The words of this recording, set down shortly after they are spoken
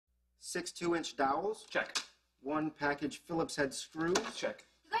6 2-inch dowels. Check. 1 package Phillips head screws. Check.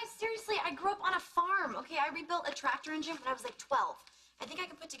 You guys, seriously, I grew up on a farm, okay? I rebuilt a tractor engine when I was like 12. I think I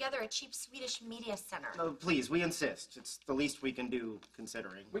can put together a cheap Swedish media center. Oh, please, we insist. It's the least we can do,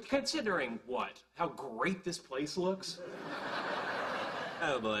 considering. We're considering what? How great this place looks?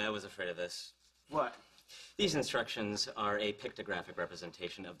 Oh boy, I was afraid of this. What? These instructions are a pictographic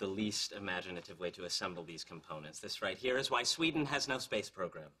representation of the least imaginative way to assemble these components. This right here is why Sweden has no space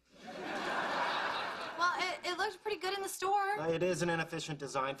program. Well, it looked pretty good in the store. It is an inefficient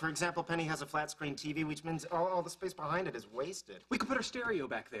design. For example, Penny has a flat-screen TV, which means all the space behind it is wasted. We could put our stereo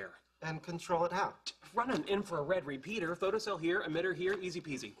back there. And control it how? Run an infrared repeater, photocell here, emitter here, easy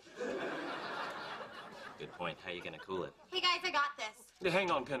peasy. Good point. How are you gonna cool it? Hey, guys, I got this. Hey,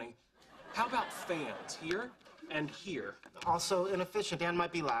 hang on, Penny. How about fans here and here? Also inefficient and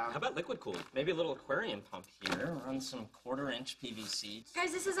might be loud. How about liquid cooling? Maybe a little aquarium pump here. Run some 1/4-inch PVC.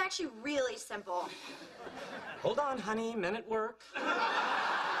 Guys, this is actually really simple. Hold on, honey. Men at work. The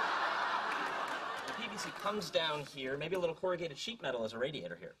PVC comes down here. Maybe a little corrugated sheet metal as a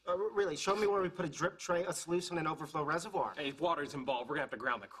radiator here. Really, show me where we put a drip tray, a sluice, and an overflow reservoir. Hey, if water's involved, we're gonna have to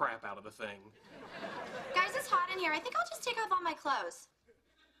ground the crap out of the thing. Guys, it's hot in here. I think I'll just take off all my clothes.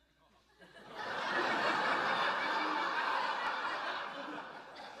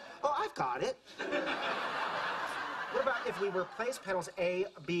 Oh, I've got it. What about if we replace panels A,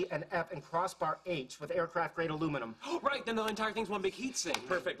 B, and F and crossbar H with aircraft-grade aluminum? Right, then the entire thing's one big heat sink.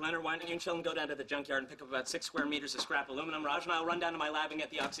 Perfect. Leonard, why don't you and Sheldon go down to the junkyard and pick up about 6 square meters of scrap aluminum? Raj and I'll run down to my lab and get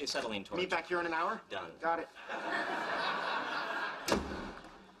the oxyacetylene torch. Meet back here in an hour? Done. Got it.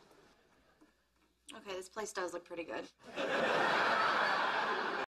 Okay, this place does look pretty good.